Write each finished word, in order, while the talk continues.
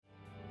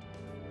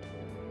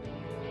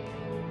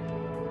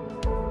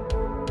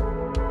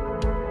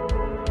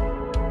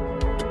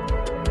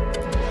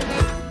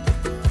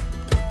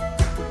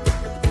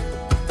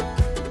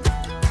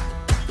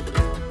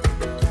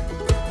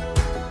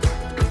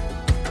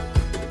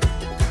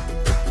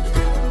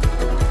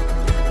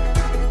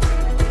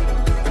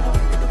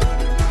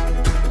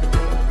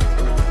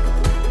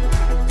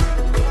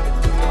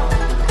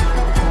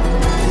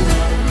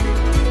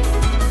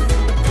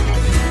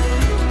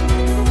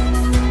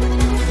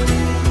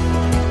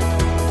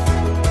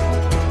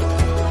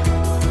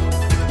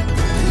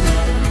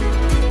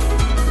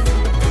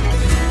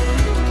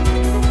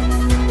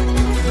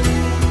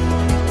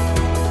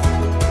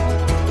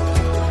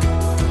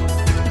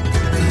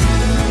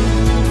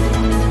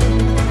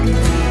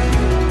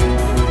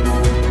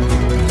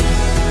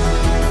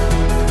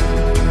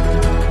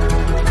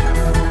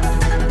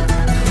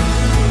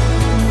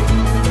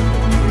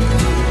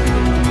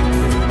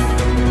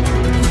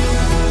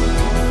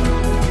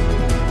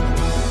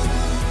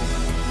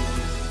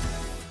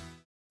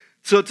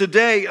So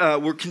today,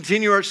 we're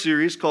continuing our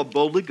series called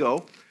Boldly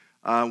Go.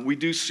 We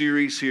do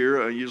series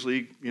here,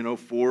 usually,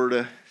 4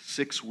 to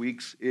 6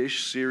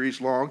 weeks-ish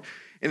series long.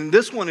 And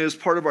this one is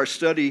part of our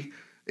study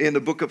in the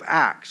book of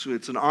Acts.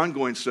 It's an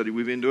ongoing study.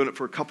 We've been doing it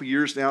for a couple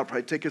years now. It'll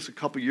probably take us a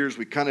couple years.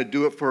 We kind of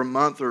do it for a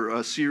month or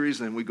a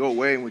series, and we go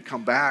away and we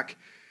come back.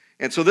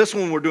 And so this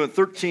one we're doing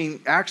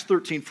Acts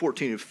 13,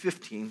 14, and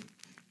 15.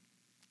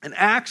 And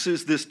Acts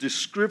is this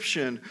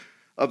description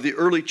of the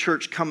early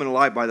church coming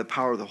alive by the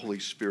power of the Holy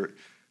Spirit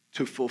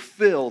to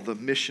fulfill the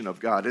mission of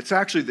God. It's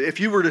actually, if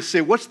you were to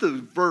say, what's the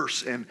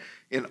verse in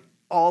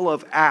all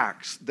of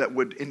Acts that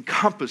would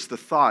encompass the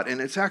thought? And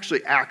it's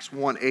actually Acts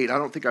 1:8. I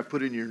don't think I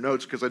put it in your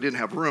notes because I didn't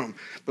have room,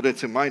 but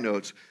it's in my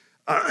notes.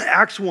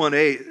 Acts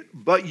 1:8,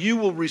 but you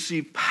will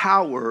receive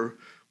power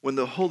when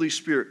the Holy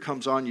Spirit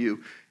comes on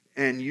you,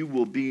 and you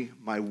will be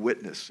my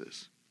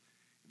witnesses.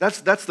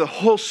 That's the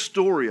whole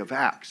story of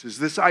Acts, is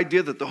this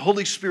idea that the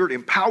Holy Spirit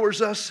empowers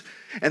us,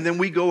 and then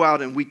we go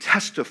out and we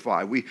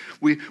testify. We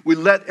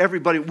let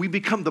everybody, we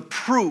become the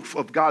proof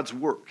of God's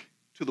work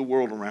to the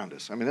world around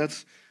us. I mean,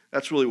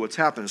 that's really what's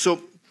happening.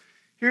 So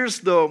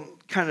here's the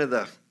kind of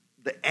the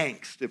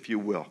angst, if you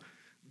will.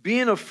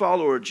 Being a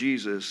follower of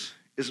Jesus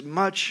is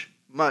much,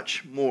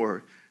 much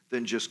more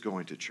than just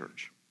going to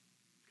church.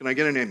 Can I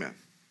get an amen?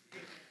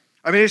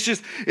 I mean,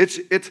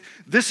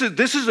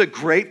 this is a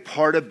great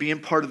part of being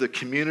part of the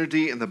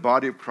community and the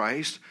body of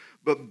Christ,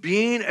 but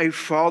being a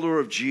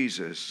follower of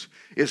Jesus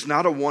is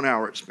not a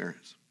 1-hour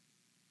experience.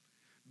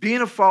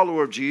 Being a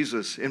follower of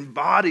Jesus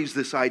embodies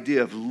this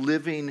idea of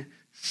living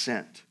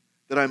sent,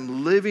 that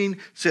I'm living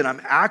sent.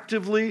 I'm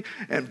actively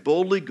and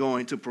boldly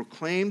going to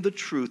proclaim the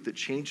truth that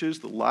changes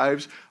the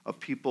lives of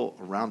people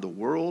around the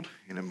world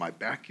and in my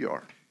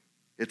backyard.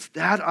 It's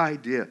that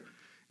idea.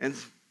 And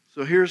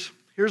so here's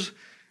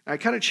I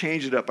kind of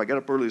changed it up. I got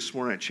up early this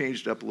morning. I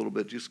changed it up a little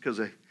bit just because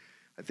I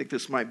think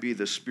this might be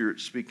the Spirit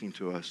speaking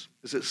to us.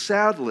 Is that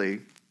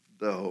sadly,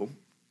 though,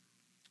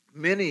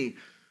 many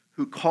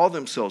who call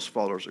themselves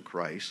followers of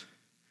Christ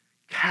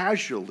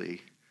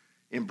casually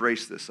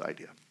embrace this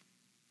idea.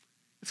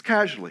 It's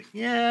casually.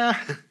 Yeah,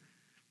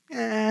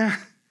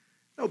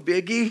 no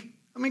biggie.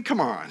 I mean,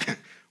 come on.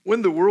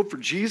 Win the world for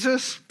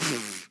Jesus?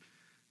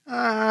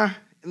 And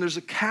there's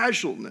a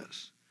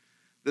casualness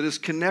that is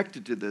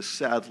connected to this,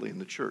 sadly, in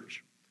the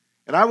church.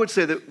 And I would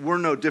say that we're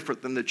no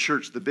different than the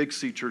church, the big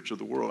C church of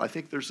the world. I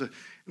think there's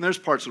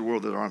parts of the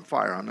world that are on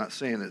fire. I'm not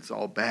saying it's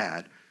all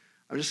bad.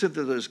 I'm just saying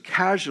that there's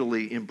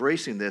casually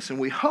embracing this. And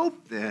we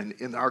hope then,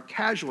 in our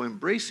casual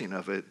embracing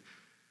of it,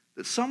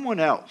 that someone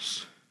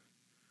else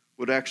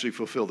would actually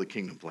fulfill the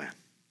kingdom plan.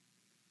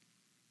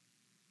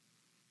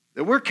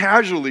 That we're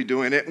casually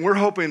doing it, and we're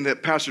hoping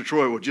that Pastor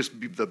Troy will just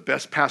be the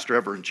best pastor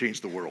ever and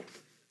change the world.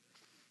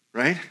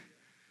 Right?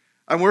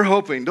 And we're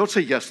hoping, don't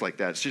say yes like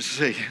that. It's just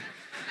say...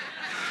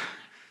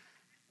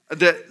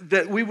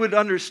 That we would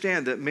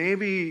understand that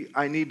maybe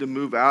I need to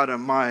move out of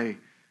my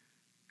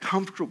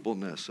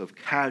comfortableness of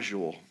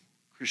casual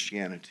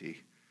Christianity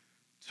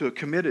to a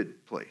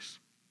committed place.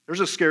 There's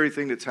a scary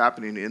thing that's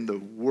happening in the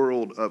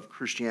world of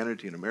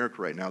Christianity in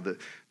America right now, that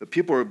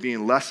people are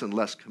being less and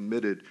less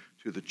committed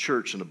to the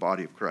church and the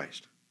body of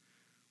Christ.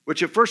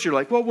 Which at first you're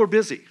like, well, we're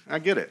busy. I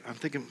get it. I'm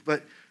thinking,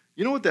 but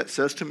you know what that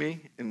says to me?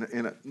 And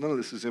none of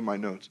this is in my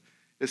notes.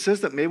 It says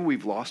that maybe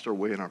we've lost our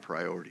way in our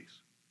priorities.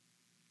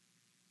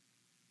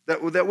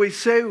 That we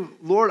say,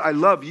 Lord, I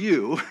love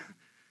you,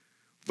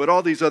 but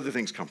all these other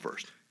things come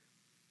first.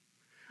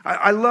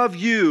 I love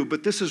you,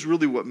 but this is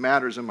really what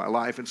matters in my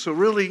life. And so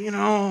really,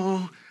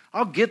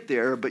 I'll get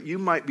there, but you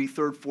might be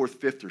 3rd, 4th,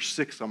 5th, or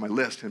 6th on my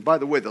list. And by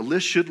the way, the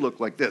list should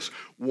look like this.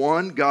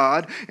 1,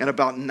 God, and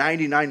about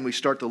 99, we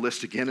start the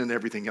list again, and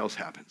everything else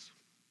happens.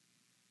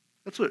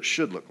 That's what it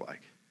should look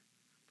like.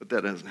 But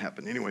that doesn't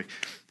happen. Anyway,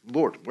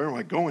 Lord, where am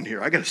I going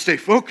here? I got to stay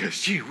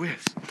focused. Gee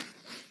whiz.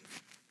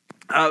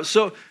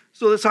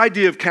 So this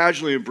idea of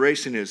casually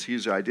embracing is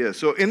his idea.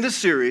 So in this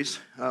series,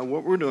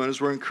 what we're doing is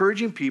we're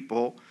encouraging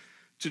people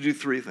to do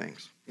 3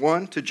 things.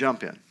 1, to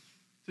jump in.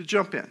 To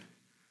jump in.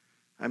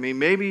 I mean,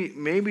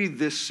 maybe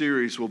this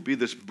series will be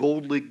this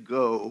boldly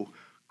go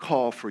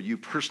call for you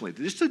personally,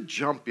 just to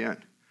jump in.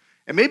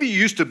 And maybe you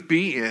used to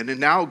be in, and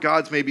now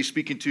God's maybe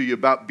speaking to you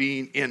about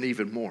being in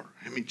even more.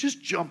 I mean,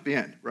 just jump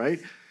in, right?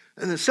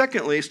 And then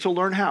secondly is to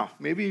learn how.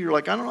 Maybe you're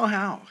like, I don't know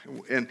how.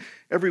 And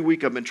every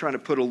week I've been trying to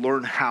put a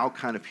learn how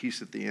kind of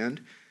piece at the end.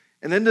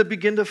 And then to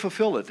begin to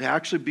fulfill it, to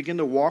actually begin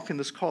to walk in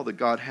this call that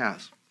God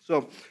has.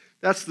 So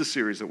that's the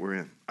series that we're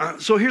in.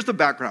 So here's the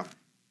background.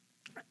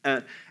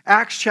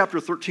 Acts chapter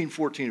 13,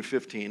 14, and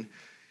 15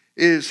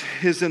 is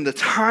in the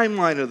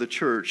timeline of the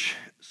church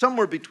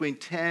somewhere between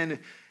 10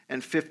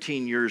 and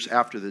 15 years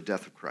after the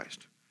death of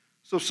Christ.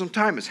 So some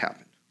time has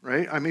happened.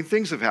 Right? I mean,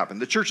 things have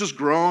happened. The church has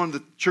grown.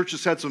 The church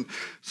has had some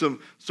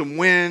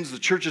wins. The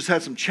church has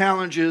had some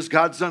challenges.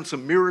 God's done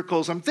some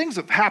miracles. I mean, things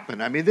have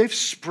happened. I mean, they've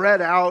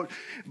spread out.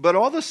 But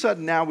all of a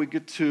sudden now we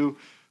get to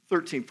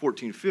 13,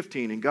 14,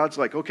 15, and God's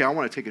like, okay, I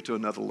want to take it to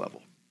another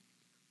level.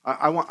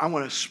 I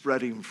want to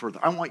spread even further.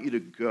 I want you to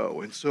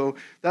go. And so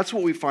that's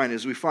what we find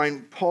is we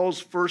find Paul's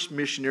first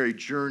missionary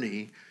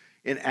journey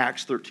in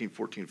Acts 13,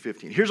 14,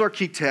 15. Here's our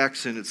key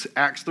text, and it's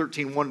Acts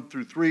 13, 1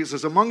 through 3. It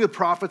says, among the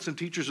prophets and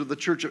teachers of the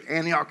church of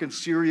Antioch in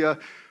Syria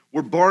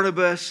were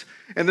Barnabas,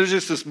 and there's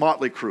just this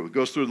motley crew. It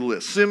goes through the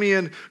list.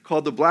 Simeon,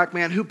 called the Black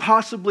Man, who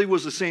possibly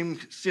was the same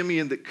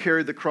Simeon that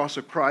carried the cross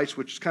of Christ,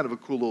 which is kind of a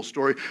cool little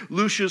story.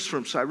 Lucius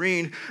from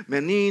Cyrene,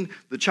 Manaen,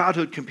 the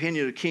childhood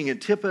companion of King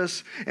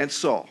Antipas, and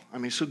Saul.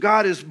 So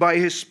God is, by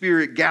his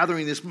Spirit,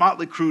 gathering this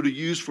motley crew to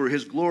use for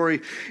his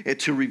glory and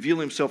to reveal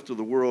himself to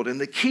the world. And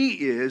the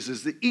key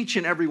is that each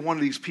and every one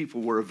of these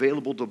people were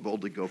available to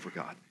boldly go for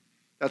God.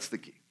 That's the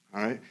key,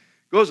 all right?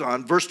 Goes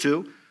on, verse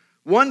 2.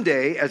 One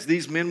day, as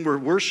these men were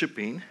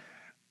worshiping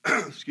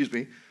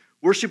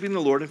the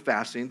Lord and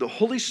fasting, the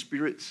Holy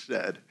Spirit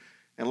said,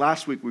 and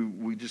last week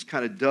we just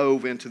kind of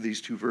dove into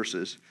these two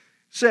verses,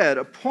 said,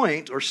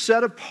 appoint or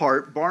set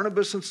apart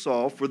Barnabas and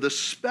Saul for the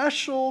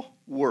special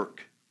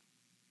work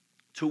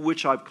to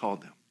which I've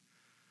called them.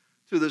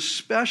 To the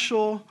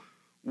special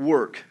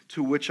work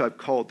to which I've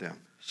called them.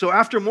 So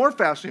after more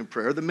fasting and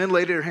prayer, the men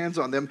laid their hands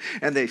on them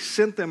and they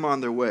sent them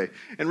on their way.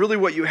 And really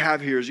what you have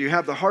here is you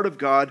have the heart of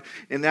God,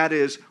 and that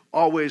is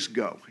always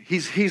go.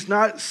 He's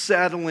not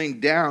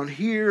settling down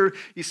here.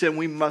 He said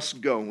we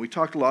must go. And we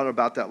talked a lot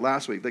about that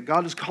last week, that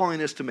God is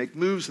calling us to make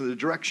moves in the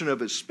direction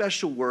of his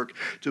special work,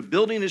 to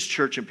building his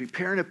church and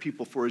preparing a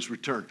people for his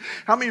return.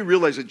 How many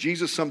realize that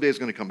Jesus someday is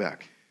going to come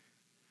back?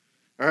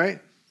 All right?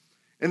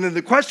 And then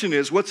the question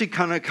is, what's he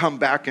going to come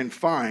back and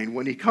find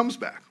when he comes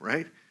back,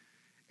 right?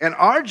 And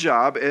our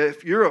job,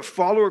 if you're a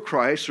follower of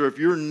Christ, or if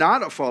you're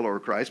not a follower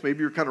of Christ,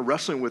 maybe you're kind of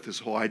wrestling with this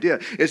whole idea,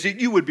 is that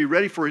you would be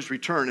ready for his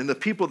return, and the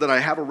people that I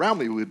have around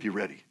me would be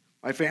ready.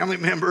 My family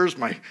members,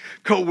 my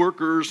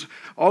co-workers,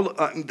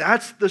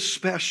 that's the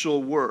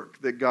special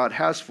work that God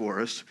has for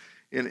us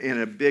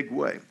in a big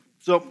way.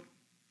 So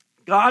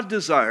God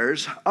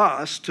desires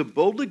us to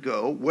boldly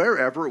go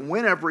wherever,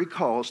 whenever he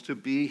calls, to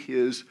be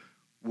his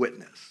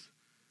witness,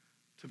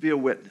 to be a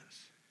witness.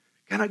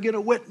 Can I get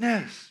a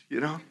witness?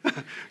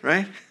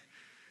 Right?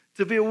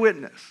 To be a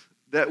witness,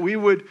 that we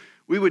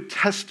would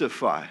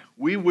testify,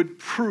 we would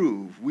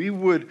prove, we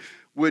would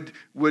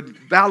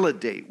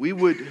validate,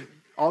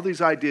 all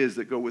these ideas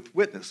that go with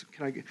witness.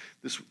 Can I get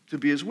this to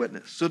be his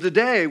witness? So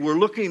today we're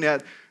looking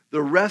at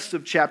the rest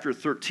of chapter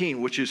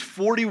 13, which is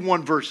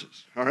 41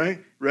 verses. All right,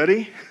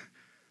 ready?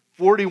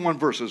 41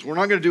 verses. We're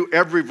not going to do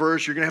every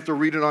verse. You're going to have to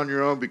read it on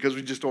your own because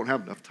we just don't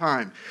have enough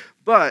time.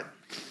 But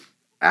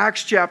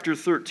Acts chapter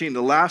 13,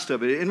 the last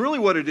of it, and really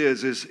what it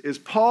is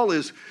Paul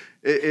is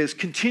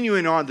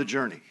continuing on the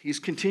journey. He's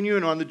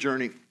continuing on the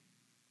journey,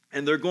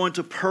 and they're going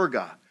to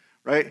Perga,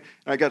 right? And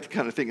I got to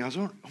kind of think, I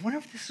wonder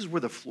if this is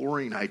where the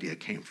flooring idea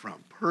came from,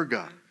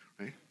 Perga,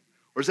 right?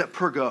 Or is that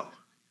Pergo?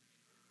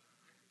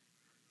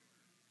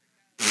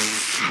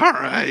 All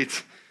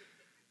right.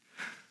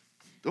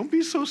 Don't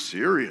be so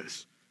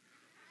serious.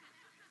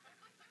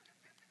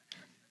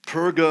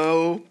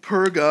 Pergo,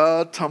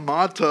 perga,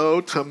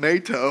 tomato.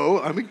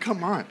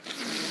 Come on.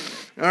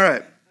 All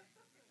right.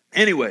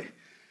 Anyway,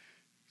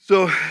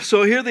 so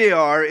here they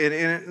are,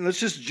 and let's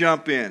just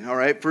jump in. All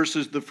right,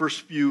 the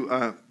first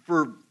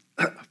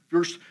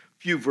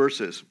few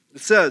verses.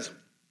 It says,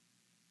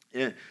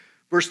 in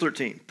verse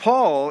 13,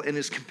 Paul and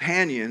his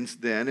companions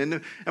then,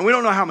 and we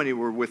don't know how many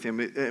were with him.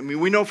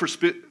 We know for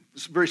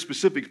very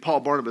specific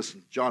Paul, Barnabas,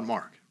 and John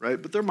Mark,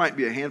 right? But there might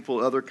be a handful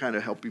of other kind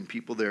of helping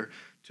people there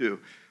too.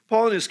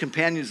 Paul and his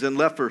companions then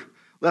left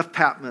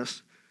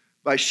Patmos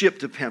by ship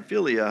to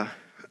Pamphylia,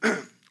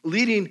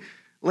 landing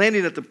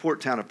at the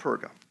port town of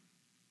Perga.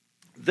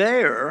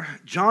 There,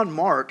 John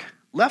Mark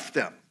left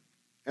them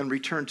and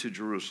returned to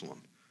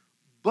Jerusalem.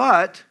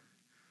 But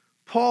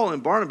Paul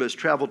and Barnabas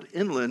traveled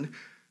inland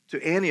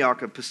to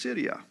Antioch of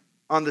Pisidia.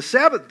 On the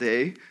Sabbath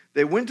day,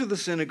 they went to the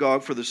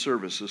synagogue for the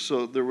services.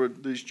 So there were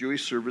these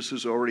Jewish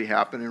services already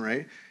happening,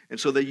 right? And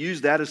so they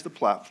used that as the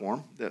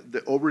platform,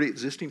 the already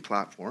existing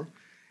platform.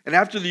 And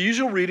after the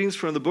usual readings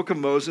from the book of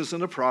Moses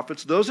and the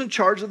prophets, those in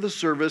charge of the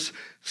service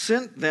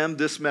sent them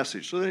this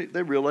message. So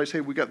they realized,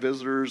 hey, we got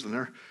visitors,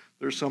 and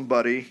there's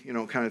somebody,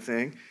 kind of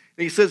thing.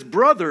 And he says,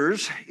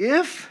 brothers,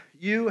 if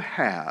you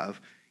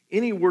have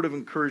any word of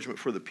encouragement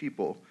for the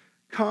people,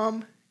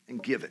 come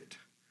and give it.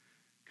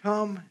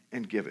 Come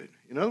and give it.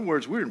 In other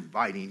words, we're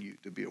inviting you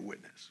to be a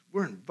witness.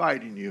 We're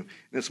inviting you in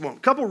this moment.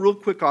 A couple real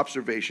quick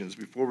observations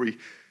before we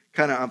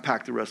kind of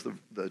unpack the rest of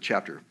the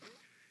chapter.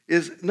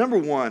 Number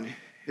one,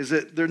 is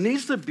that there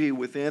needs to be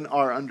within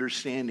our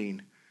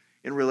understanding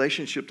in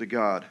relationship to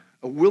God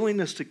a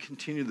willingness to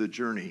continue the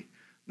journey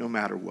no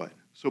matter what.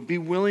 So be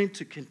willing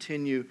to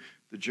continue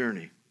the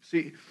journey.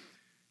 See,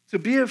 to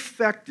be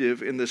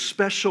effective in the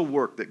special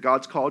work that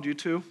God's called you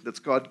to, that's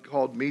God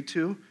called me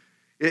to,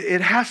 it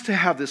has to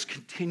have this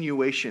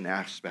continuation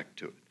aspect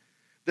to it.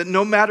 That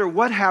no matter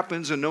what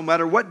happens and no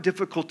matter what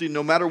difficulty,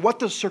 no matter what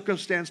the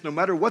circumstance, no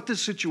matter what the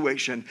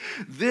situation,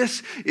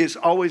 this is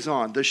always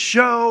on. The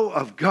show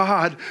of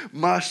God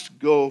must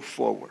go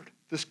forward.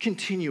 This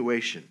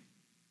continuation.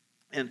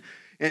 And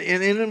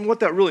And what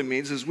that really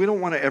means is we don't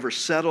want to ever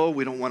settle.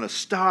 We don't want to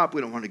stop.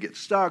 We don't want to get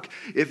stuck.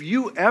 If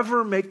you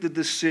ever make the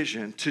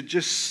decision to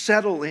just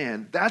settle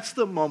in, that's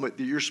the moment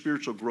that your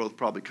spiritual growth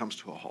probably comes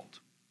to a halt.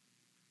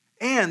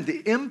 And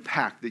the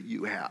impact that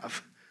you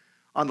have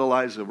on the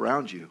lives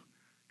around you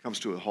comes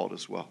to a halt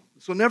as well.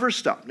 So never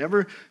stop.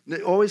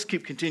 Always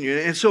keep continuing.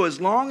 And so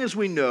as long as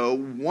we know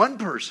one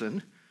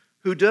person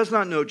who does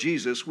not know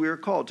Jesus, we are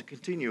called to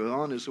continue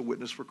on as a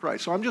witness for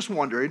Christ. So I'm just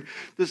wondering,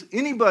 does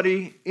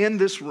anybody in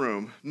this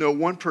room know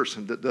one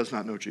person that does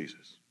not know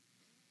Jesus?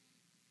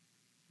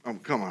 Oh,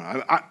 come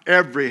on.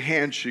 Every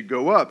hand should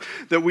go up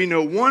that we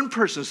know one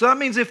person. So that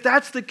means if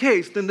that's the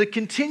case, then the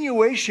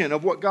continuation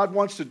of what God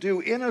wants to do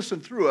in us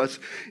and through us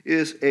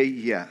is a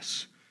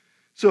yes.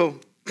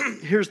 So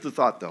here's the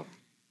thought, though.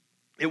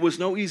 It was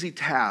no easy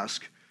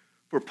task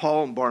for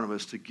Paul and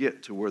Barnabas to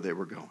get to where they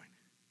were going.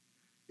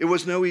 It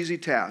was no easy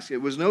task. It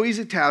was no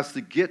easy task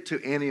to get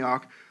to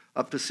Antioch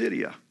of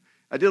Pisidia.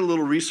 I did a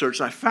little research,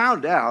 and I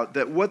found out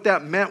that what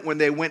that meant when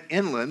they went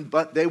inland,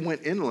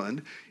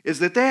 is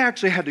that they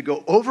actually had to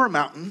go over a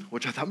mountain,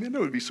 which I thought, man,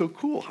 that would be so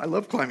cool. I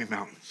love climbing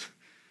mountains.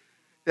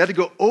 They had to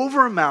go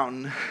over a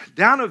mountain,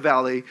 down a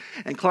valley,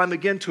 and climb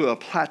again to a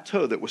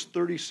plateau that was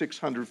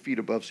 3,600 feet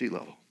above sea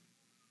level.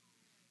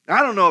 Now,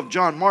 I don't know if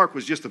John Mark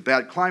was just a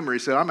bad climber. He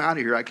said, I'm out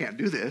of here. I can't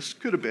do this.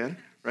 Could have been,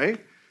 right?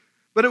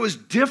 But it was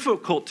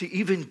difficult to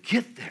even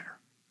get there.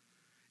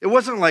 It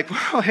wasn't like,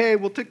 well, hey,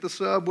 we'll take the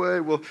subway,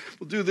 we'll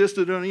do this,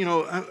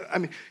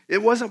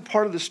 it wasn't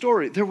part of the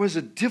story. There was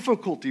a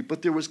difficulty,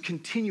 but there was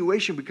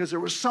continuation because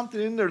there was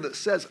something in there that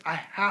says, I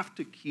have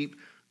to keep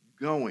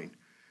going.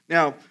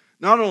 Now,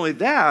 not only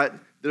that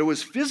it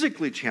was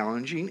physically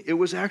challenging, it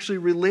was actually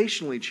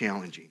relationally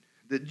challenging,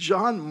 that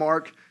John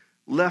Mark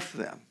left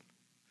them.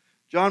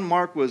 John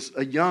Mark was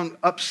a young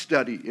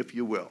upstudy, if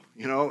you will,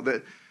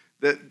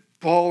 that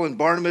Paul and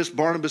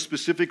Barnabas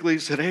specifically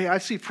said, hey, I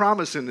see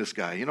promise in this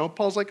guy.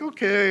 Paul's like,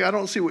 okay, I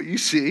don't see what you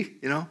see,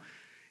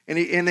 and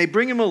they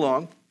bring him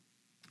along.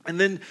 And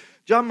then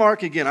John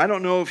Mark, again, I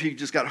don't know if he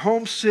just got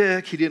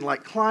homesick. He didn't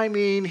like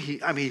climbing. He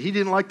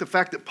didn't like the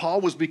fact that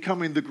Paul was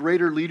becoming the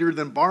greater leader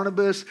than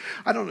Barnabas.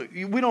 I don't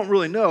know. We don't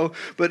really know.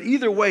 But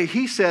either way,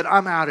 he said,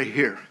 I'm out of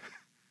here.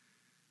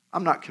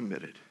 I'm not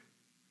committed.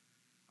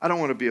 I don't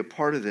want to be a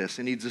part of this.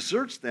 And he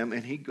deserts them,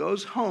 and he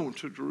goes home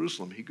to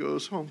Jerusalem. He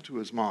goes home to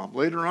his mom.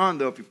 Later on,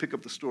 though, if you pick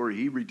up the story,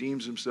 he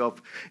redeems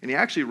himself, and he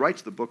actually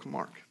writes the book of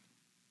Mark.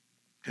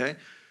 Okay?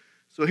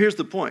 So here's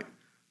the point.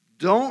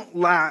 Don't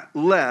let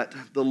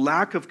the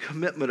lack of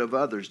commitment of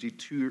others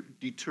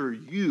deter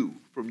you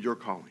from your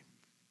calling.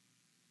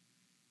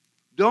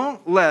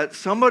 Don't let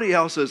somebody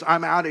else's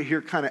I'm out of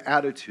here kind of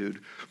attitude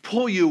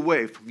pull you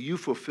away from you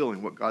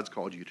fulfilling what God's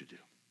called you to do.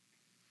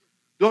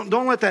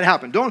 Don't let that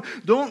happen.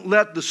 Don't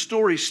let the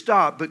story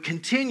stop, but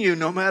continue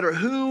no matter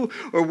who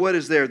or what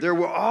is there. There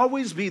will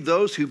always be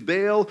those who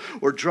bail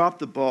or drop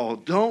the ball.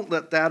 Don't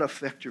let that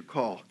affect your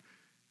call.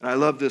 And I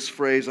love this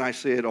phrase. I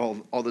say it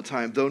all the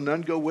time. Though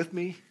none go with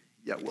me,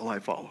 yet will I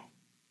follow.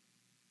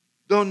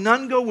 Though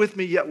none go with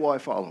me, yet will I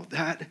follow.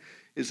 That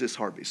is this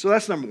heartbeat. So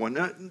that's number one.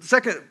 Now,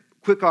 second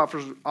quick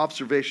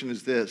observation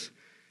is this,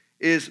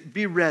 is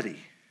be ready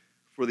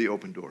for the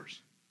open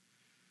doors.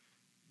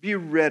 Be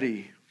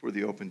ready for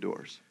the open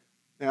doors.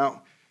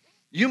 Now,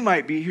 you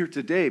might be here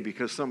today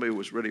because somebody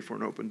was ready for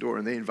an open door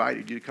and they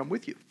invited you to come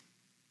with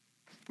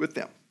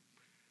them.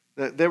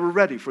 They were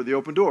ready for the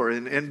open door.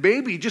 And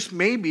maybe, just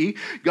maybe,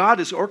 God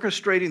is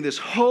orchestrating this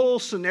whole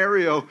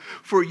scenario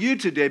for you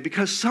today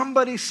because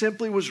somebody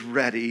simply was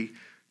ready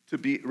to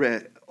be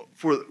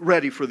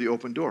ready for the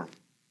open door.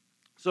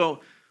 So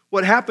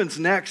what happens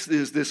next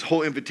is this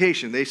whole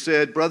invitation. They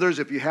said, brothers,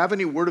 if you have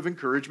any word of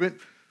encouragement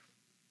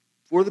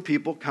for the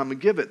people, come and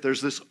give it.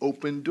 There's this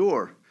open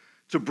door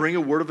to bring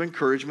a word of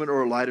encouragement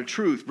or a light of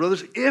truth.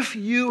 Brothers, if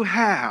you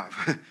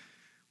have,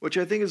 which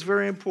I think is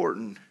very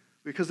important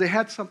because they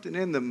had something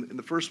in them in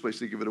the first place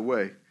to give it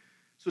away.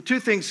 So two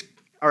things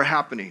are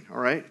happening, all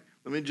right?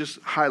 Let me just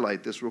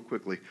highlight this real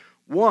quickly.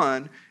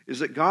 One is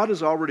that God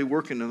is already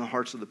working in the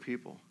hearts of the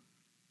people.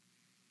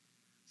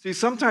 See,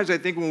 sometimes I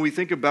think when we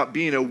think about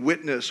being a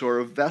witness or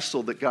a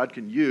vessel that God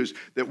can use,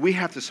 that we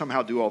have to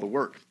somehow do all the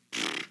work.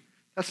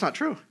 That's not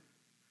true.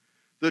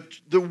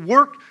 The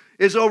work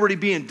is already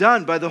being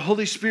done by the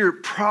Holy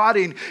Spirit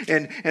prodding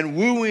and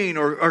wooing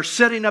or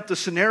setting up the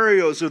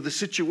scenarios or the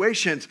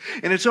situations,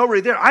 and it's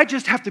already there. I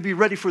just have to be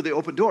ready for the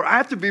open door. I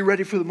have to be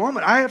ready for the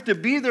moment. I have to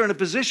be there in a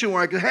position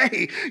where I go,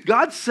 hey,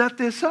 God set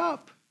this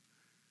up.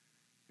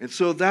 And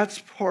so that's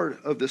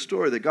part of the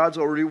story, that God's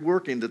already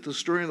working, that the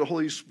story of the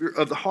Holy Spirit,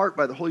 of the heart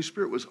by the Holy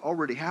Spirit was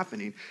already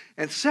happening.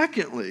 And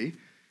secondly,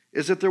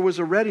 is that there was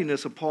a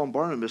readiness of Paul and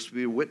Barnabas to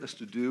be a witness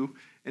to do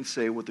and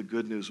say what the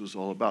good news was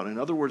all about. In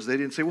other words, they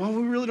didn't say, well,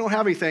 we really don't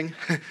have anything.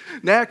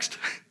 Next.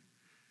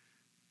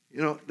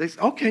 They say,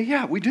 okay,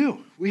 yeah, we do.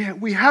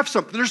 We have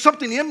something. There's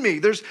something in me.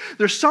 There's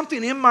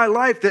something in my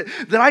life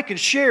that I can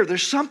share.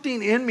 There's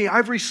something in me.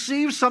 I've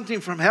received something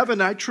from heaven.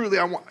 I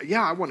want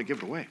to give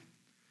it away.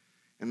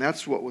 And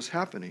that's what was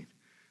happening.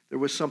 There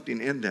was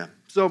something in them.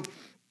 So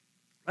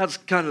That's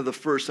kind of the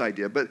first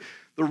idea. But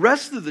the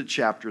rest of the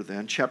chapter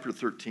then, chapter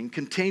 13,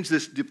 contains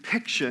this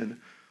depiction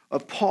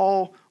of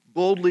Paul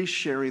boldly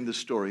sharing the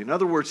story. In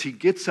other words, he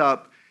gets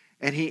up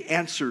and he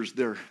answers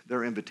their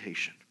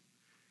invitation.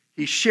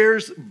 He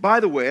shares, by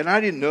the way, and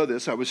I didn't know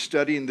this, I was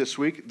studying this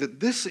week,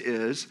 that this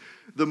is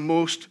the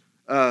most,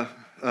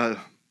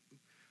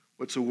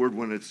 what's the word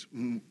when it's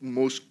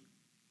most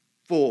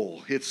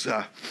full? It's,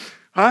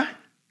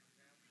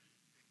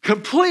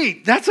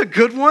 complete. That's a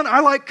good one. I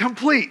like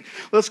complete.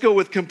 Let's go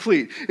with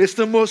complete. It's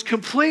the most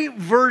complete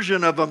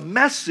version of a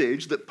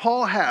message that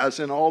Paul has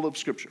in all of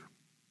Scripture.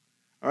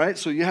 All right,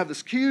 so you have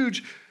this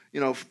huge,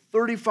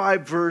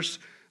 35-verse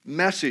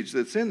message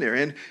that's in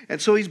there.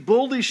 And so he's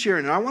boldly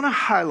sharing. And I want to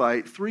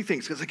highlight three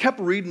things because I kept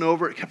reading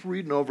over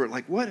it,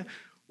 like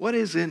what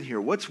is in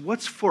here?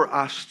 What's for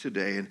us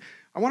today? And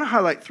I want to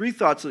highlight three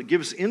thoughts that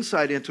give us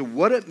insight into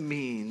what it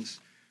means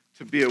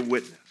to be a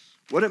witness.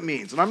 What it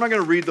means. And I'm not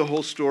going to read the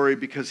whole story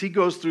because he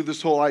goes through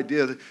this whole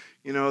idea that,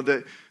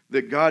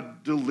 that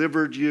God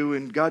delivered you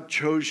and God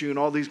chose you and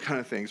all these kind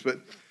of things. But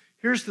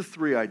here's the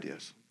three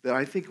ideas that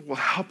I think will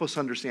help us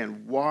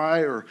understand why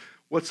or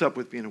what's up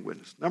with being a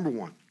witness. Number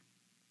one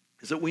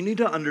is that we need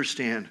to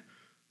understand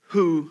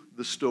who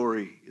the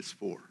story is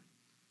for.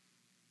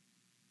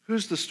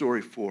 Who's the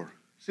story for?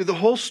 See, the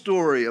whole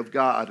story of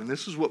God, and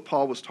this is what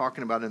Paul was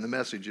talking about in the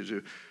message as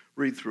you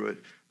read through it,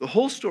 the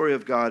whole story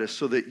of God is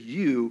so that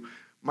you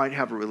might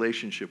have a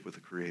relationship with the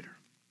Creator.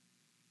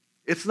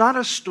 It's not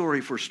a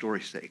story for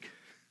story's sake.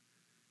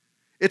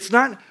 It's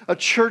not a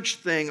church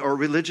thing or a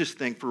religious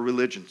thing for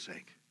religion's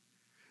sake.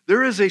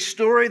 There is a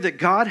story that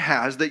God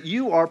has that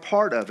you are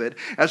part of it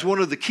as one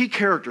of the key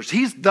characters.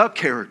 He's the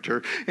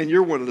character and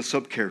you're one of the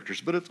sub-characters,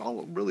 but it's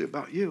all really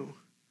about you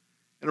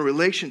and a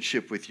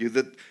relationship with you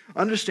that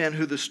understand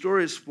who the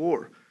story is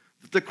for.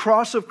 The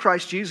cross of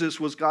Christ Jesus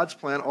was God's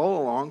plan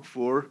all along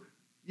for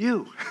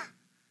you.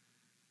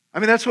 I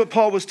mean, that's what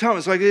Paul was telling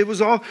us. Like it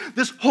was all,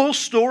 this whole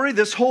story,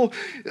 this whole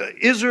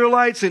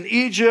Israelites in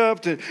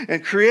Egypt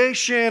and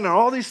creation and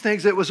all these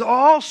things, it was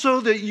all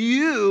so that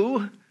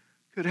you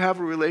could have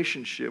a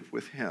relationship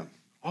with him.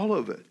 All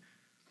of it.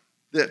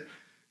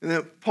 And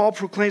that Paul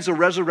proclaims the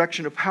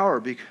resurrection power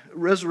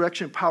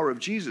of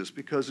Jesus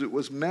because it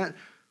was meant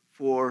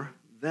for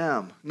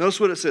them. Notice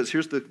what it says.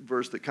 Here's the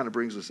verse that kind of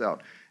brings us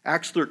out.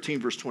 Acts 13,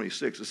 verse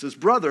 26. It says,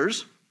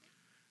 brothers,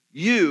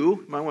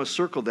 you might want to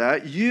circle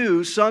that,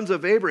 you sons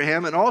of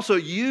Abraham, and also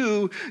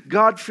you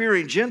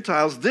God-fearing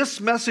Gentiles, this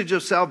message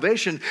of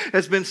salvation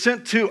has been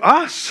sent to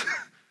us.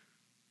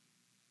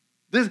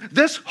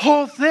 This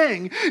whole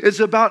thing is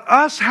about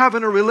us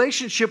having a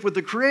relationship with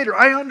the Creator.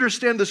 I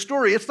understand the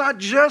story. It's not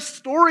just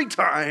story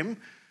time.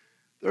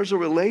 There's a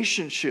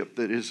relationship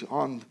that is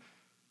on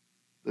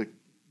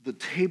the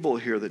table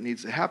here that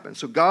needs to happen.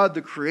 So God,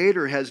 the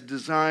Creator, has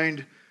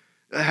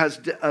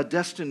a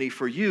destiny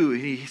for you.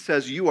 He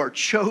says you are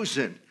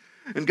chosen.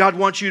 And God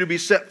wants you to be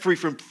set free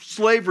from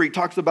slavery. He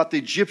talks about the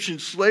Egyptian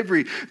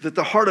slavery, that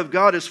the heart of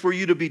God is for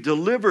you to be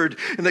delivered,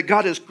 and that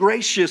God is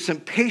gracious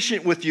and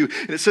patient with you.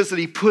 And it says that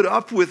he put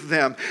up with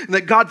them, and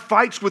that God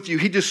fights with you.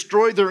 He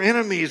destroyed their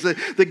enemies,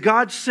 that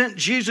God sent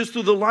Jesus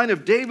through the line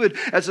of David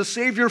as a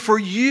Savior for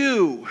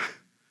you.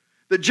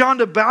 That John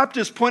the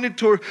Baptist pointed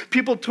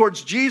people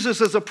towards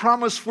Jesus as a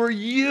promise for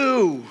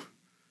you.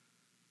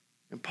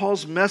 And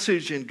Paul's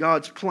message in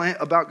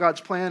about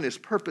God's plan, his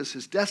purpose,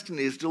 his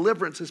destiny, his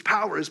deliverance, his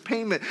power, his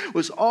payment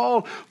was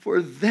all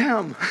for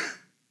them.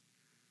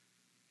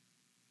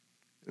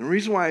 And the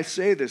reason why I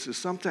say this is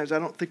sometimes I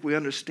don't think we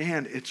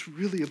understand it's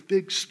really a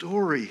big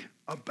story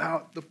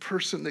about the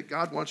person that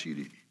God wants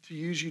you to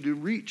use you to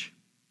reach,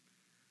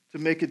 to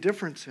make a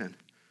difference in.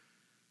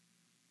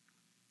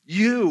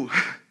 You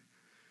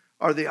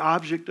are the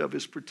object of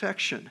his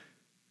protection.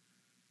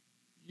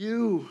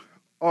 You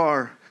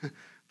are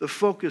the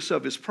focus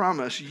of his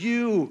promise.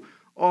 You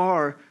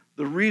are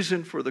the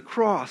reason for the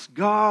cross.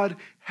 God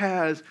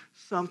has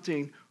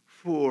something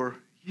for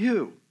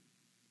you.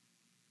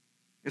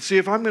 And see,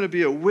 if I'm going to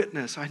be a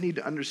witness, I need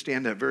to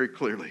understand that very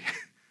clearly.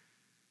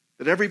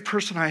 That every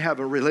person I have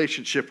a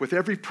relationship with,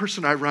 every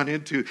person I run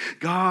into,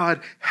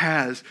 God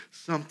has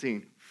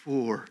something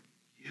for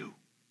you.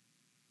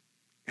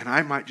 And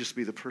I might just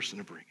be the person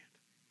to bring it.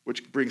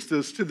 Which brings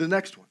us to the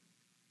next one.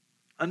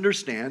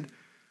 Understand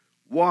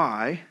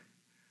why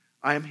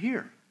I am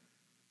here.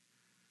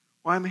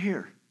 Why I'm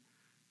here.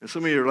 And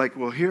some of you are like,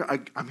 well,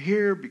 I'm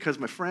here because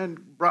my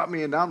friend brought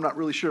me, and now I'm not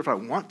really sure if I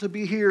want to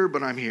be here,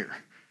 but I'm here.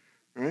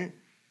 Right?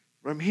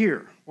 But I'm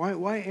here.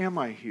 Why am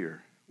I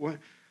here?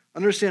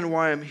 Understand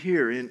why I'm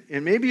here.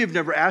 And maybe you've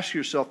never asked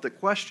yourself the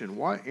question,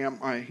 why am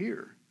I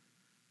here?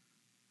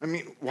 I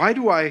mean, why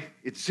do I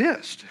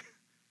exist?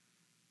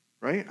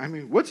 Right? I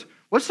mean, what's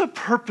the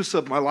purpose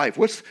of my life?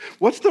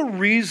 What's the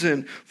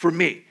reason for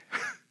me?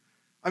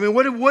 I mean,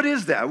 what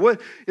is that? What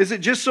is it?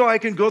 Just so I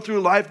can go through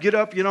life, get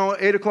up,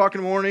 8 o'clock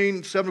in the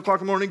morning, 7 o'clock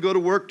in the morning, go to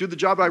work, do the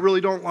job I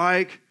really don't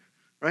like,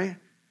 right?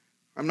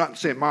 I'm not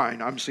saying mine.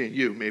 I'm saying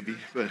you, maybe,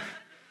 but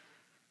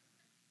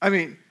I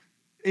mean,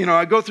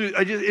 I go through.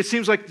 It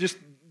seems like just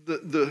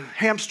the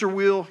hamster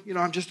wheel.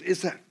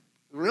 Is that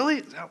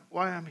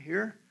why I'm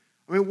here?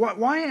 I mean,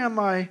 why am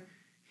I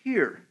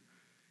here?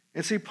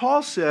 And see,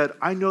 Paul said,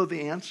 I know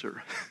the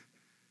answer.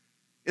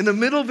 In the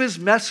middle of his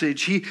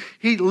message,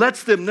 he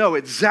lets them know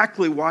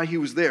exactly why he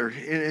was there.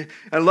 And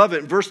I love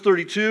it. In verse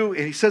 32,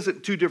 and he says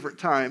it 2 different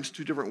times,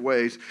 2 different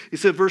ways. He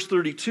said, verse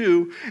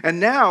 32, and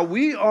now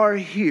we are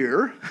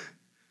here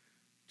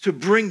to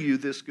bring you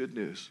this good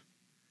news.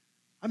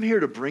 I'm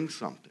here to bring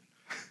something.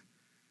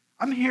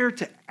 I'm here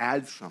to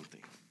add something.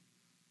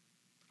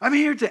 I'm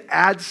here to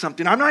add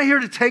something. I'm not here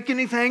to take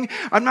anything.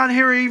 I'm not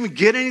here to even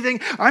get anything.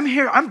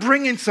 I'm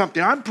bringing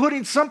something. I'm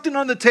putting something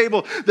on the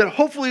table that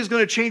hopefully is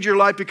going to change your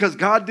life because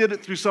God did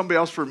it through somebody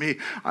else for me.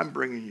 I'm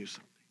bringing you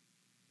something.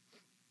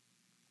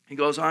 He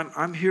goes,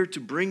 I'm here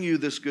to bring you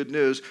this good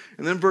news.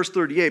 And then verse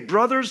 38,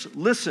 brothers,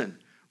 listen,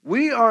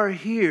 we are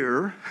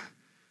here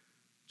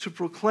to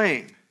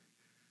proclaim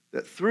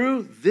that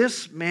through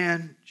this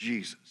man,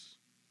 Jesus,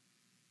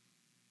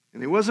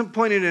 and he wasn't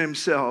pointing at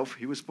himself,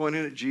 he was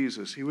pointing at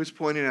Jesus. He was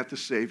pointing at the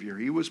Savior.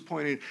 He was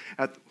pointing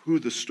at who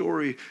the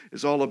story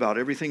is all about.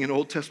 Everything in the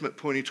Old Testament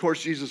pointing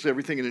towards Jesus,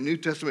 everything in the New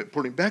Testament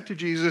pointing back to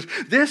Jesus.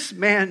 This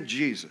man,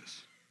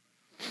 Jesus,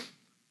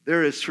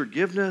 there is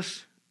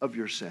forgiveness of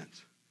your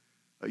sins.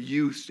 A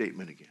you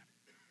statement again.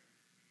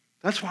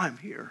 That's why I'm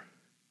here.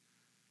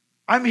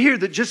 I'm here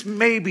that just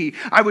maybe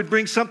I would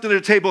bring something to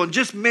the table and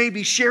just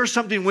maybe share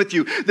something with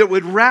you that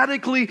would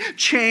radically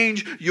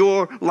change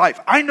your life.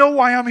 I know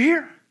why I'm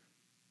here.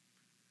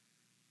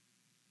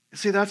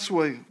 See, that's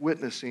why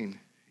witnessing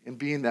and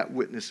being that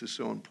witness is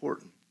so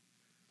important.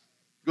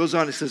 It goes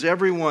on, it says,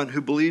 everyone who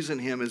believes in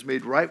him is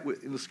made right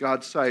in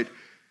God's sight,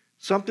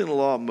 something the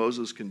law of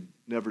Moses can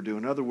never do.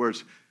 In other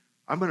words,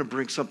 I'm going to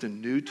bring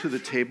something new to the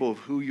table of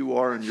who you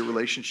are and your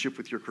relationship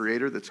with your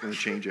Creator that's going to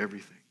change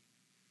everything.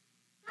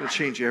 It's going to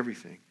change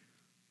everything.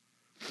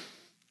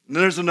 And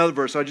then there's another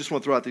verse. I just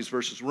want to throw out these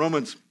verses.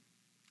 Romans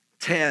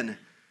 10,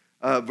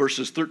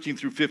 verses 13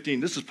 through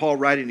 15. This is Paul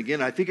writing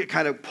again. I think it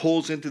kind of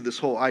pulls into this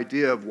whole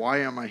idea of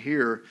why am I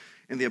here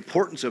and the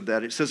importance of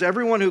that. It says,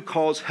 everyone who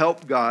calls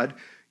help God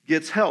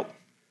gets help.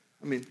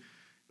 I mean,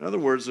 in other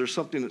words, there's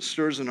something that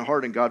stirs in the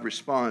heart and God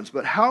responds.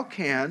 But how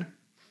can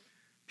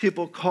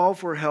people call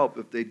for help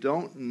if they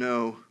don't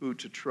know who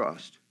to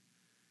trust?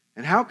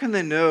 And how can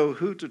they know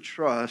who to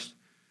trust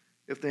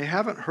if they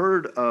haven't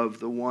heard of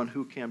the one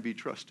who can be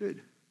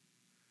trusted?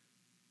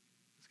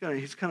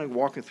 He's kind of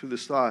walking through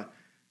this thought.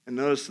 And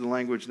notice the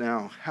language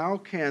now. How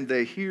can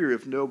they hear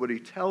if nobody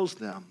tells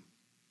them?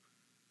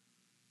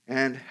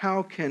 And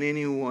how is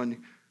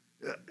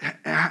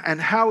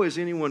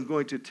anyone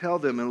going to tell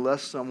them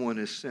unless someone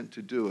is sent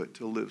to do it,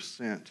 to live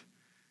sent?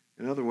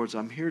 In other words,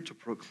 I'm here to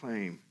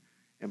proclaim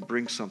and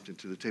bring something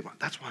to the table.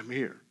 That's why I'm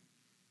here.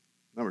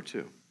 Number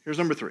 2. Here's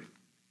number 3.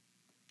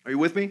 Are you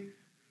with me?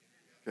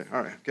 Okay,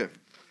 all right, okay.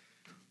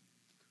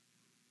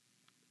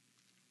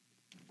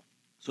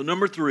 So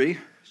number 3,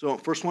 so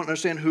first one,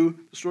 understand who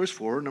the story's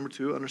for. Number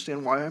 2,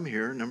 understand why I'm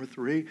here. Number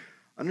 3,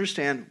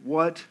 understand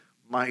what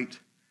might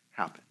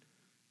happen.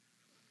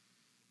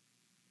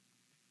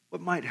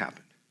 What might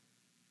happen?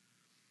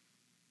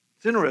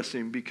 It's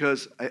interesting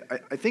because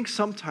I think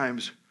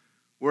sometimes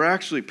we're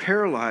actually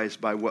paralyzed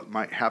by what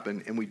might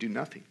happen and we do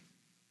nothing.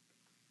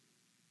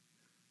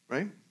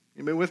 Right?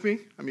 Anybody with me?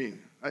 I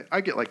mean,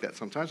 I get like that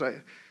sometimes.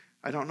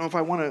 I don't know if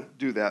I want to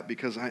do that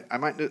because I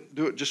might not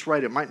do it just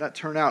right. It might not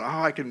turn out.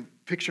 Oh, I can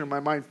picture in my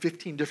mind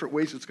 15 different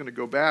ways it's going to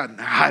go bad,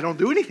 and I don't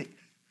do anything.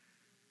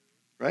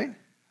 Right?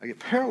 I get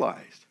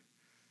paralyzed.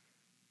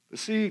 But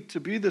see, to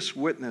be this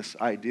witness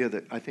idea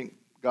that I think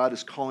God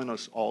is calling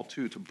us all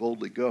to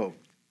boldly go,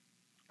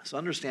 it's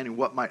understanding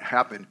what might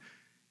happen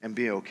and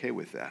be okay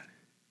with that.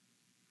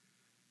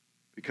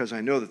 Because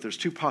I know that there's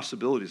 2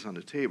 possibilities on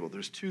the table.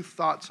 There's 2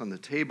 thoughts on the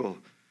table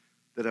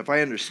that if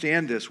I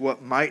understand this,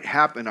 what might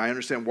happen, I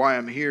understand why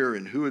I'm here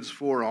and who it's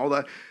for, all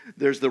that.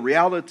 There's the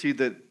reality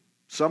that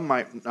some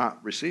might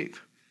not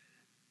receive.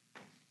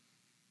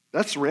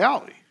 That's the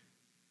reality.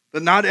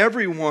 That not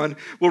everyone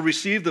will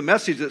receive the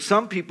message, that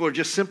some people are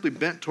just simply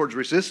bent towards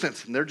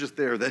resistance and they're just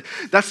there.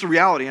 That's the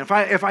reality. And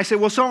if I say,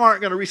 well, some aren't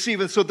going to receive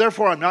it, so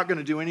therefore I'm not going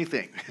to do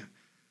anything,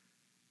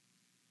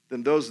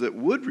 then those that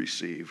would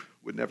receive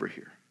would never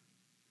hear.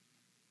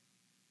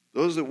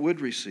 Those that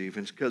would receive,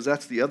 and because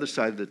that's the other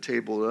side of the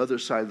table, the other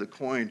side of the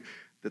coin,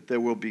 that there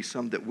will be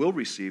some that will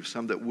receive,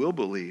 some that will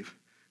believe.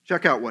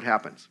 Check out what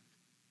happens.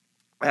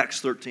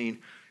 Acts 13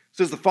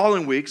 says the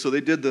following week, so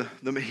he did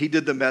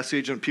the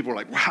message, and people were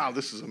like, wow,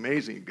 this is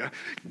amazing. God,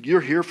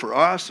 you're here for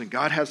us, and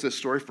God has this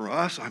story for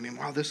us. I mean,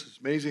 wow, this is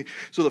amazing.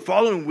 So the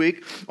following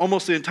week,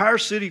 almost the entire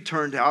city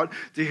turned out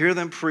to hear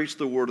them preach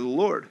the word of the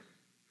Lord.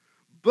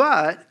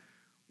 But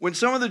when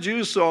some of the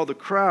Jews saw the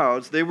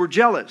crowds, they were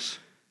jealous.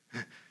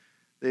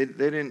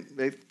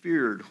 They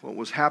feared what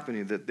was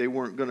happening, that they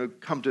weren't going to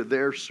come to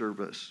their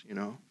service,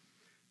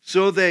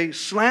 So they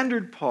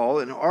slandered Paul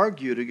and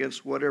argued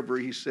against whatever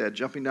he said.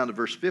 Jumping down to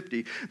verse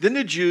 50, then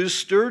the Jews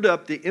stirred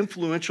up the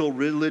influential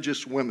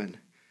religious women.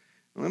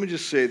 Now, let me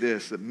just say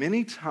this, that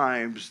many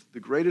times the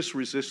greatest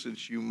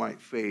resistance you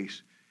might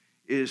face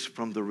is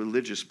from the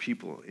religious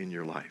people in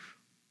your life,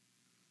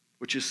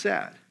 which is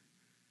sad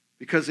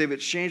because they've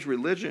exchanged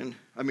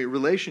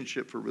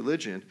relationship for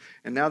religion,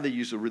 and now they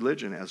use a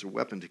religion as a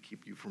weapon to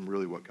keep you from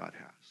really what God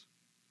has.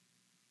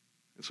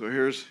 And so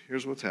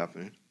here's what's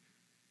happening.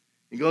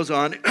 He goes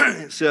on,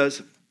 it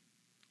says,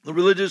 the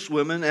religious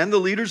women and the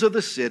leaders of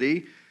the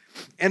city,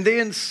 and they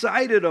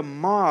incited a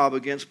mob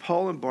against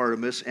Paul and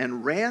Barnabas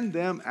and ran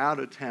them out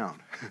of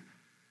town.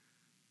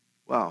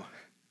 Wow.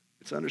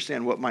 Let's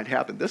understand what might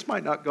happen. This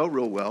might not go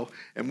real well,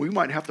 and we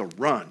might have to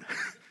run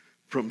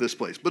from this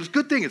place. But it's a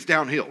good thing it's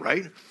downhill,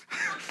 right?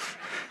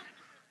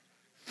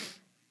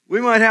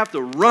 We might have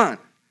to run.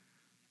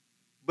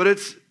 But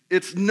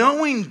it's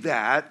knowing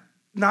that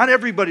not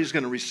everybody's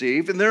going to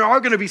receive, and there are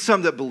going to be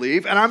some that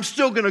believe, and I'm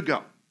still going to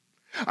go.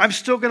 I'm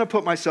still going to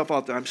put myself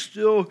out there. I'm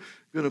still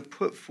going to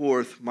put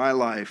forth my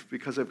life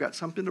because I've got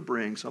something to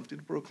bring, something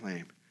to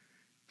proclaim.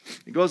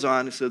 It goes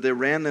on, it said they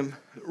ran them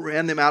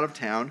out of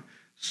town.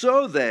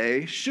 So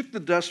they shook the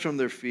dust from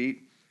their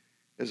feet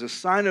as a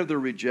sign of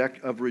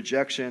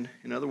rejection.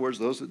 In other words,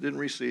 those that didn't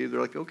receive,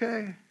 they're like,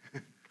 okay,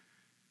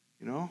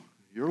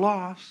 you're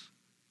lost,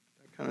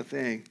 that kind of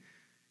thing.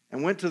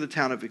 And went to the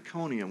town of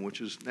Iconium, which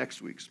is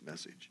next week's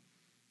message.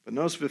 But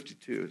notice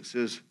 52, it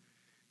says,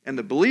 and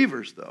the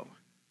believers, though,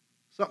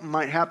 something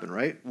might happen,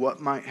 right? What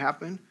might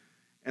happen?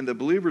 And the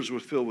believers were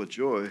filled with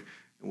joy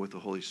and with the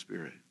Holy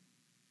Spirit.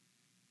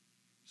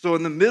 So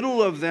in the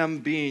middle of them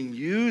being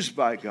used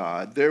by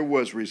God, there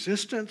was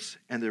resistance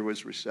and there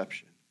was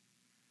reception.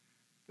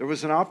 There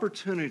was an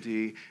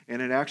opportunity, and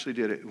it actually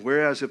did it.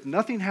 Whereas if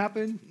nothing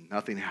happened,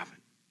 nothing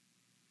happened.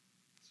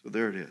 So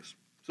there it is.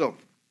 So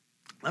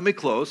let me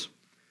close.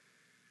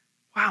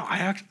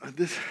 Wow,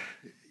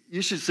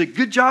 you should say,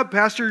 good job,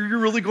 Pastor. You're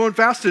really going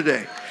fast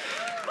today.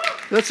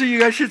 That's what you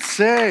guys should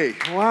say.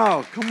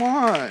 Wow, come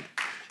on.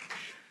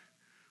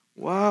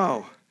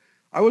 Wow.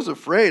 I was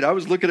afraid. I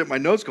was looking at my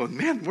notes going,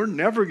 man, we're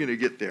never going to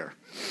get there.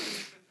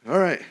 All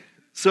right.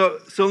 So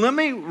let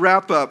me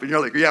wrap up. And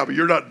you're like, yeah, but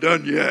you're not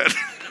done yet.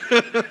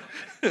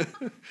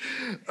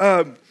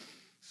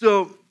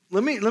 So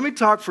let me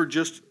talk for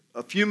just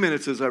a few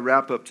minutes as I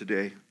wrap up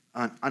today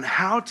on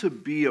how to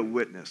be a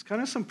witness.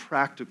 Kind of some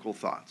practical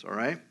thoughts, all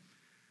right?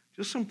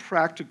 Just some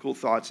practical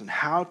thoughts on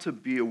how to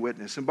be a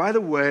witness. And by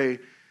the way,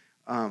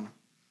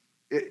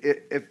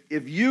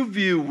 if you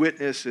view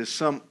witness as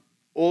some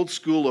old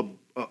school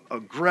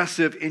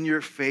aggressive,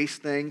 in-your-face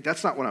thing,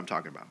 that's not what I'm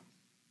talking about.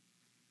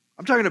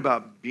 I'm talking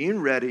about being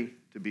ready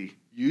to be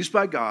used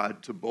by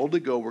God to boldly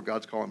go where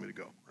God's calling me to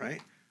go,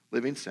 right?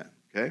 Living sin,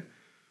 okay?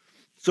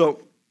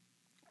 So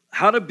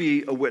how to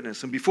be a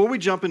witness. And before we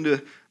jump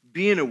into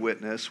being a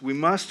witness, we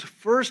must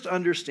first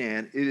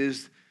understand it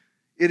is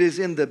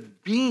in the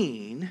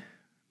being,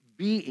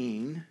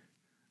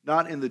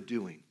 not in the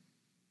doing.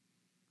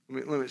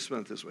 Let me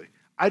explain it this way.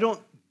 I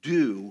don't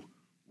do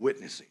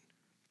witnessing,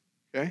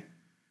 okay?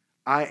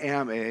 I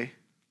am a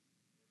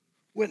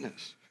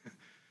witness.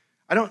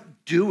 I don't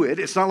do it.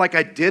 It's not like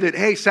I did it.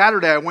 Hey,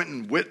 Saturday I went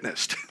and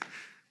witnessed.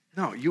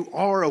 No, you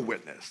are a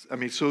witness. I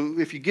mean, so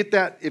if you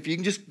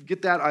can just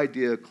get that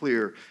idea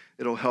clear,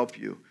 it'll help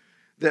you.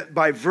 That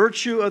by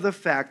virtue of the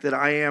fact that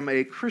I am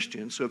a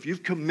Christian, so if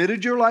you've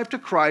committed your life to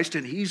Christ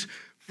and He's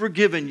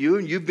forgiven you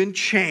and you've been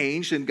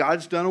changed and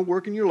God's done a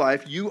work in your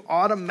life, you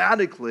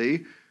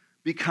automatically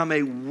become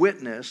a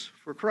witness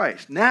for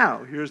Christ.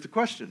 Now, here's the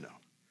question though.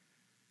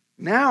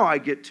 Now I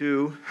get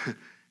to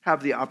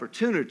have the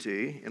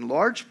opportunity, in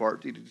large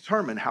part, to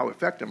determine how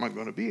effective I'm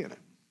going to be in it.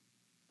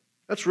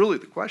 That's really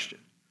the question.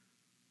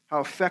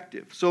 How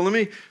effective? So let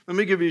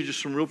me give you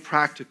just some real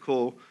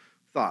practical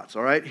thoughts,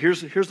 all right?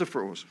 Here's the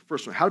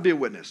first one. How to be a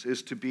witness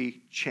is to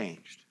be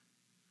changed.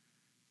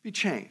 Be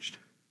changed.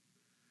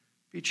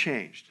 Be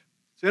changed.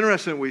 It's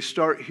interesting we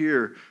start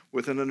here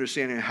with an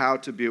understanding of how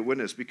to be a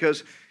witness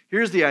because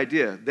here's the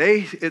idea.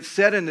 It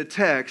said in the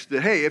text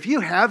that, hey, if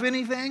you have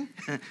anything,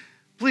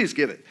 please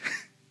give it,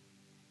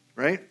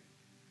 right?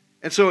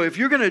 And so if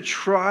you're going to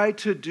try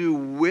to do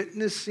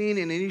witnessing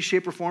in any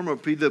shape or form or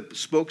be the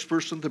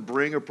spokesperson to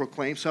bring or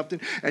proclaim something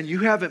and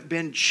you haven't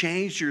been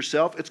changed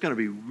yourself, it's going to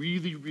be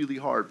really, really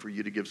hard for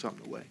you to give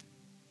something away.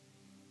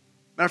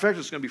 Matter of fact,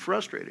 it's going to be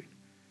frustrating.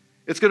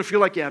 It's going to feel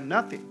like you have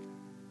nothing.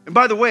 And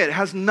by the way, it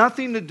has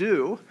nothing to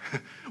do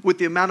with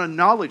the amount of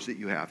knowledge that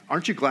you have.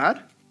 Aren't you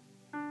glad?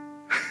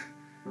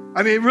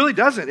 I mean, it really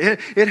doesn't.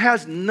 It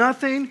has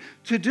nothing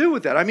to do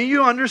with that. I mean,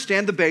 you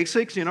understand the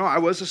basics. I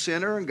was a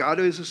sinner and God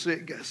is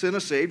a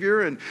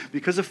Savior. And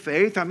because of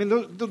faith, I mean,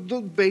 the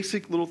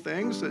basic little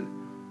things that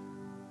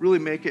really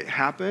make it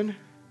happen.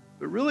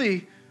 But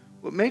really,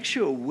 what makes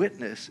you a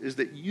witness is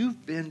that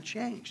you've been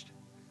changed.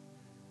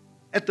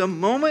 At the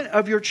moment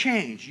of your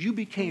change, you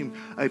became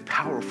a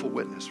powerful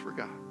witness for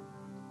God.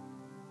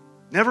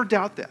 Never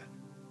doubt that.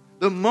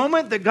 The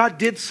moment that God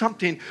did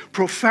something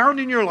profound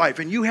in your life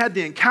and you had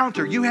the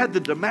encounter, you had the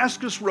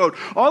Damascus Road,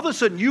 all of a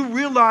sudden you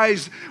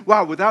realized,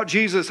 wow, without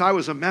Jesus, I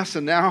was a mess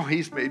and now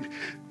He's made,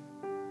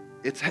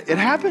 it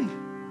happened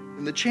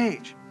in the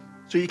change.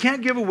 So you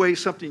can't give away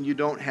something you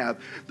don't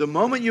have. The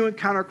moment you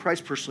encounter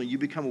Christ personally, you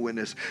become a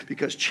witness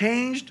because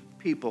changed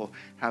people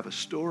have a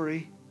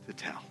story to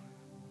tell.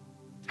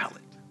 Tell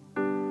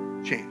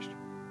it. Changed.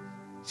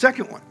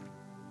 Second one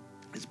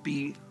is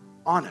be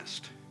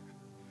honest.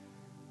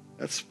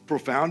 That's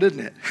profound, isn't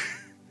it?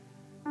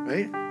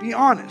 Right? Be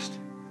honest.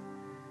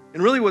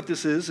 And really what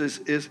this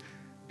is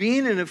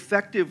being an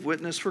effective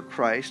witness for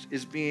Christ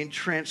is being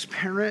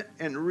transparent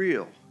and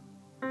real.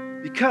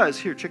 Because,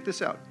 here, check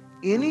this out.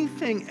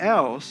 Anything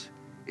else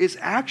is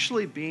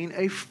actually being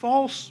a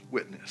false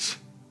witness.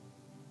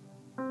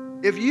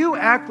 If you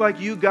act like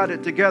you got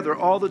it together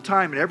all the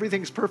time and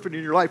everything's perfect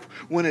in your life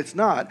when it's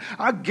not,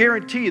 I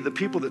guarantee you the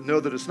people that know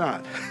that it's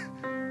not,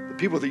 the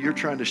people that you're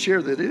trying to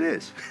share that it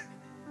is,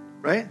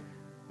 right?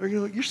 They're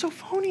going to go, you're so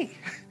phony.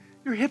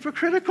 You're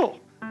hypocritical.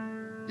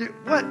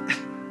 What?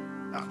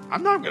 I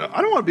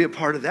don't want to be a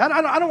part of that.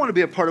 I don't want to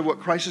be a part of what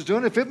Christ is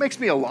doing. If it makes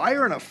me a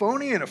liar and a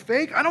phony and a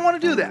fake, I don't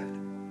want to do that,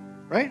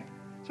 right?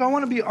 So I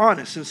want to be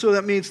honest. And so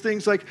that means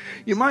things like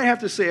you might have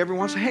to say every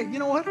once in a while, hey, you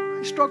know what?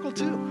 I struggle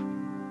too.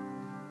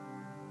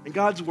 And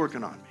God's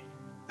working on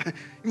me.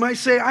 You might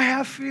say, I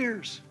have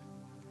fears.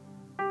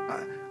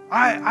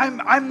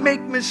 I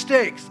make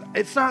mistakes.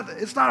 It's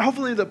not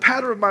hopefully the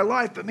pattern of my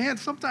life, but man,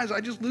 sometimes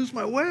I just lose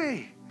my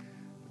way.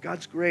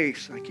 God's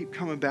grace, I keep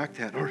coming back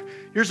to that. Or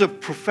here's a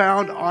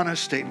profound,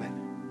 honest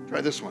statement. Try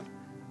this one.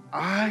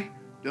 I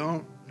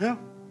don't know.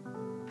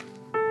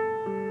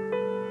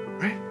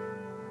 Right?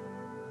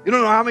 You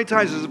don't know how many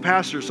times as a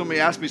pastor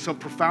somebody asked me some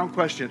profound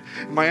question,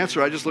 and my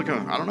answer, I just look at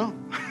them, I don't know.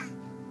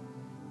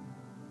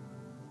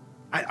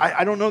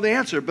 I don't know the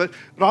answer, but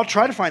I'll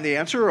try to find the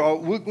answer. Or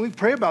we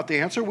pray about the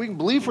answer. We can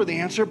believe for the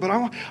answer, but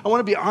I want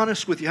to be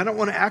honest with you. I don't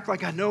want to act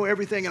like I know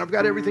everything and I've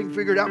got everything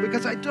figured out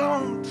because I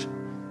don't.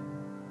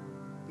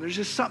 There's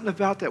just something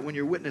about that when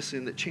you're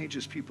witnessing that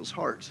changes people's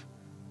hearts.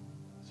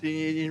 So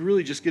you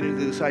really just get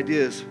into this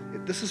idea is,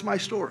 this is my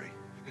story.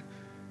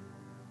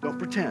 Don't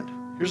pretend.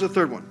 Here's the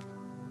third one,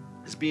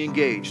 is be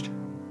engaged.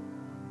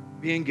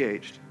 Be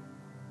engaged.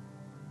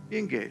 Be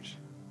engaged.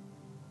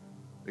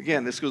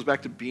 Again, this goes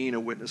back to being a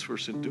witness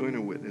versus doing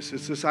a witness.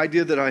 It's this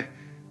idea that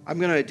I'm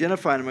going to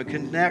identify and I'm going to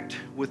connect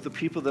with the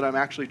people that I'm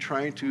actually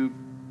trying to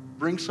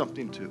bring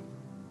something to.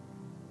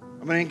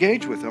 I'm going to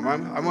engage with them.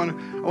 I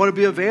want to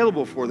be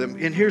available for them.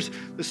 And here's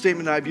the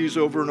statement I've used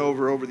over and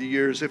over the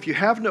years. If you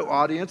have no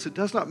audience, it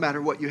does not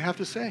matter what you have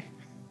to say.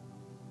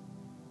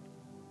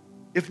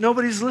 If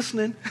nobody's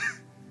listening,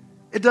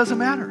 it doesn't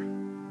matter.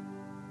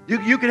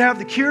 You could have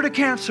the cure to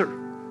cancer,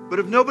 but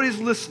if nobody's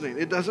listening,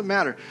 it doesn't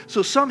matter.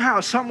 So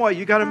somehow, some way,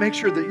 you got to make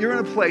sure that you're in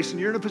a place and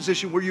you're in a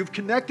position where you've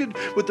connected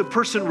with the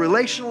person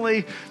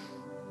relationally,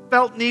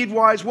 felt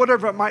need-wise,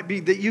 whatever it might be,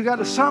 that you got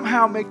to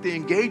somehow make the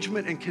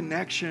engagement and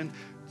connection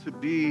to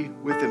be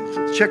with him.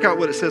 So check out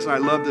what it says, and I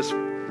love this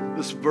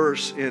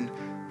verse in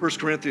 1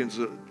 Corinthians,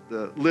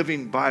 the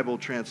Living Bible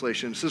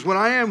translation. It says, when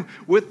I am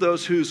with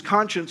those whose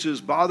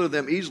consciences bother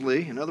them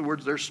easily, in other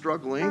words, they're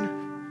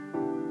struggling,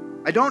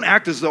 I don't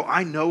act as though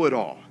I know it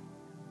all.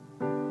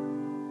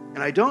 And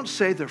I don't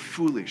say they're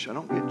foolish. I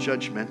don't get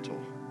judgmental.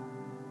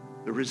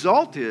 The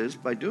result is,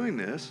 by doing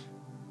this,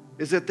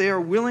 is that they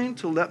are willing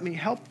to let me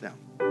help them.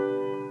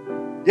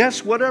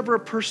 Yes, whatever a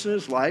person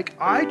is like,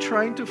 I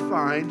trying to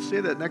find, say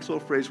that next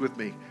little phrase with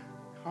me,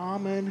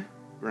 common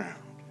ground.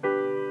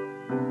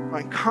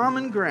 Find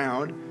common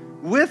ground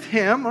with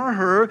him or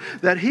her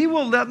that he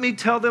will let me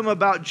tell them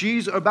about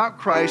Jesus, about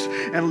Christ,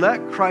 and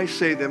let Christ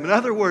save them. In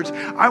other words,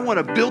 I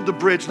want to build the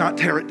bridge, not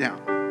tear it down.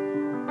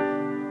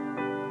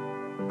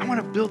 I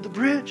want to build the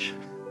bridge.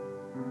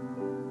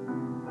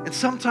 And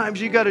sometimes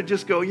you got to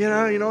just go, you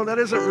know, that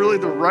isn't really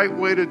the right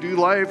way to do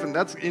life, and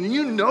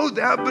you know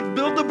that, but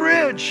build the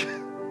bridge.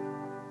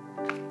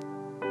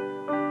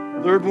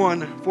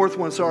 Fourth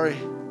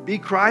one, be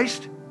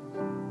Christ.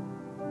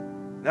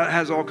 That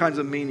has all kinds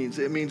of meanings.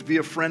 It means be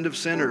a friend of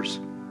sinners.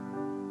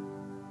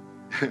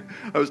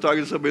 I was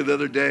talking to somebody the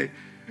other day,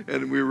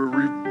 and we were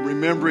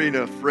remembering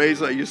a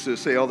phrase I used to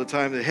say all the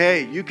time, that,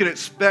 hey, you can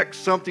expect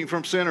something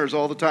from sinners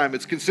all the time.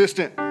 It's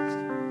consistent. They're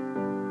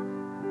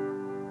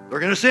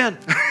going to sin.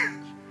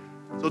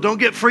 So don't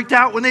get freaked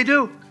out when they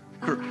do.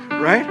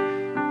 Right?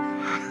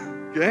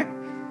 Okay?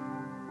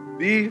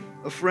 Be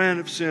a friend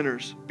of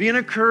sinners. Be an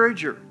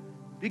encourager.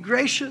 Be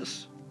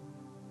gracious.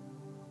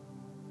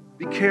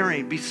 Be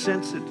caring. Be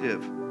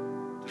sensitive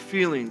to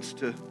feelings,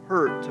 to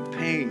hurt, to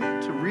pain,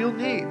 to real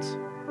needs.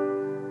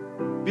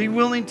 Be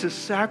willing to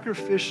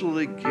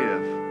sacrificially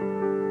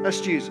give.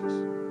 That's Jesus.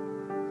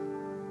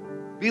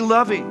 Be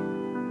loving,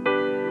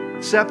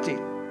 accepting,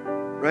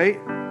 right?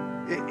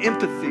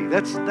 Empathy.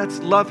 That's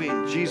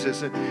loving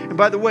Jesus. And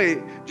by the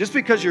way, just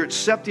because you're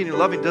accepting and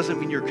loving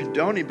doesn't mean you're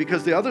condoning,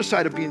 because the other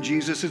side of being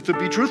Jesus is to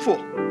be truthful.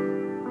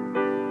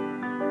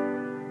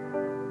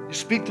 You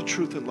speak the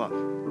truth in love.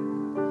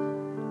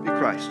 Be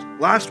Christ.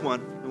 Last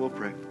one, and we'll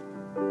pray.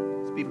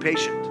 Be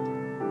patient.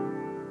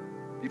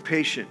 Be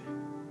patient.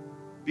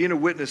 Being a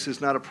witness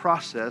is not a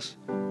process.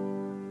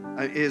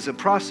 It is a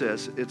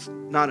process. It's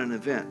not an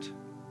event.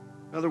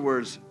 In other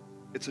words,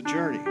 it's a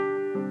journey.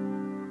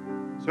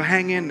 So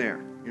hang in there.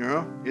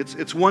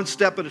 It's one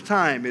step at a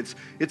time.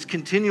 It's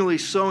continually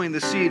sowing the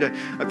seed.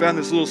 I found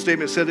this little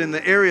statement said in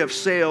the area of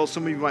sales,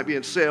 some of you might be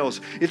in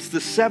sales, it's the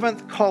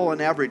 7th call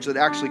on average that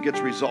actually gets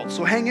results.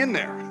 So hang in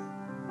there.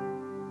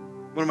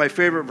 One of my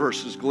favorite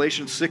verses,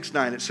 Galatians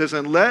 6:9, it says,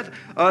 "And let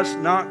us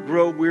not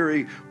grow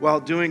weary while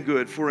doing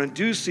good, for in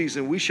due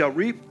season we shall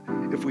reap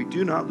if we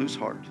do not lose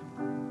heart."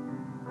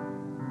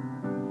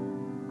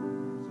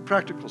 Some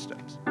practical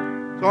steps. So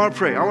I want to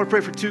pray. I want to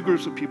pray for 2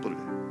 groups of people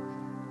today.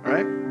 All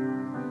right?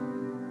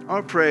 I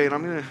want to pray, and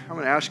I'm going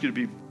to ask you to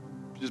be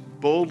just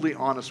boldly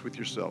honest with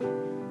yourself.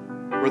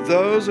 For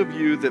those of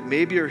you that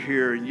maybe are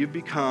here and you've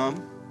become,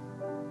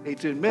 I hate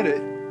to admit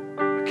it,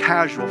 a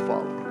casual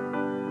follower.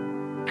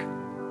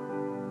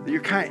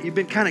 You've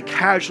been kind of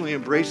casually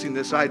embracing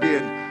this idea,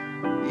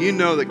 and you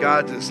know that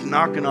God is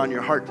knocking on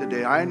your heart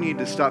today. I need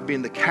to stop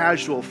being the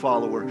casual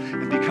follower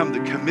and become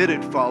the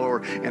committed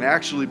follower and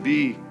actually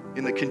be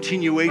in the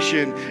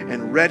continuation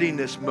and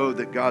readiness mode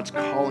that God's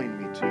calling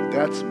me to.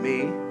 That's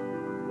me.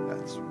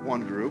 That's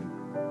one group.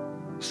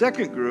 The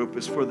second group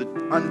is for the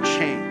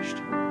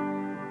unchanged.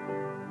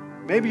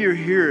 Maybe you're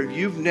here,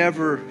 you've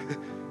never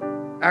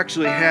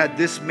actually had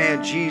this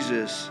man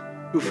Jesus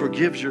who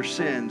forgives your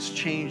sins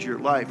change your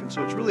life. And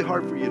so it's really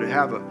hard for you to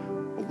have a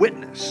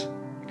witness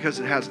because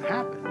it hasn't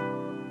happened.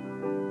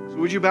 So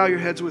would you bow your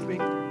heads with me?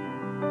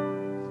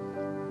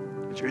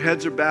 As your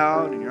heads are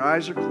bowed and your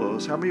eyes are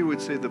closed, how many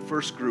would say the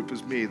first group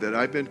is me, that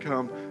I've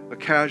become a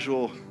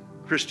casual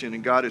Christian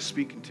and God is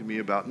speaking to me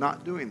about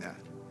not doing that?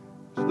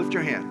 So lift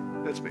your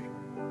hand. That's me.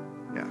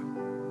 Yeah.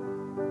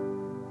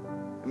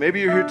 And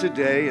maybe you're here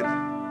today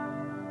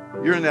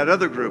and you're in that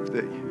other group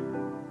that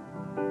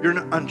you're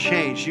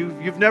unchanged.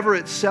 You've never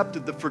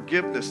accepted the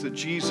forgiveness that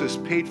Jesus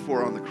paid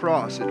for on the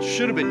cross. It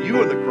should have been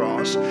you on the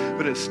cross,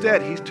 but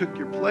instead he took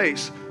your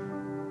place.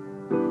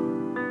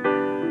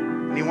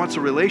 And he wants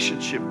a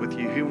relationship with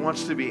you. He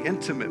wants to be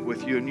intimate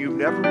with you, and you've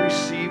never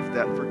received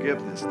that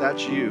forgiveness.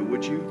 That's you.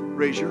 Would you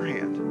raise your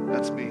hand?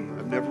 That's me.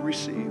 I've never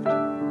received.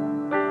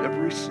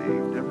 Never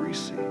received. Never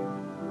received.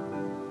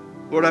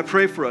 Lord, I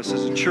pray for us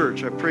as a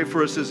church. I pray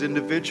for us as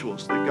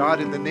individuals that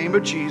God, in the name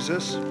of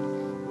Jesus,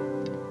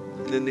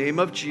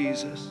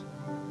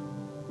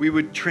 we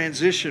would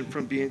transition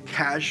from being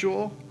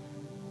casual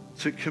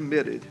to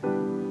committed.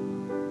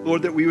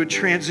 Lord, that we would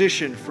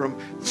transition from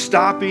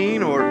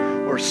stopping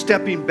or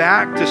stepping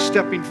back to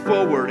stepping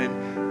forward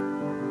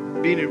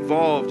and being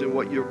involved in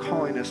what you're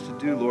calling us to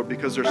do, Lord,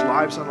 because there's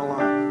lives on the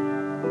line.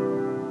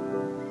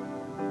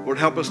 Lord,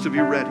 help us to be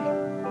ready.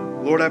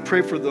 Lord, I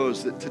pray for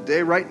those that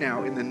today, right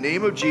now, in the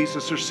name of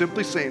Jesus, are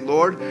simply saying,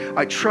 Lord,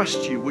 I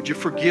trust you. Would you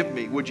forgive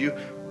me? Would you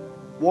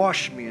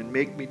wash me and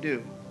make me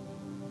new?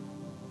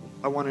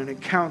 I want an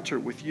encounter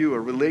with you, a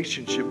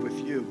relationship with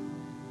you.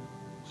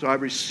 So I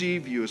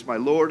receive you as my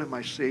Lord and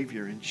my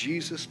Savior. In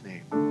Jesus'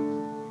 name,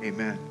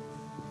 amen.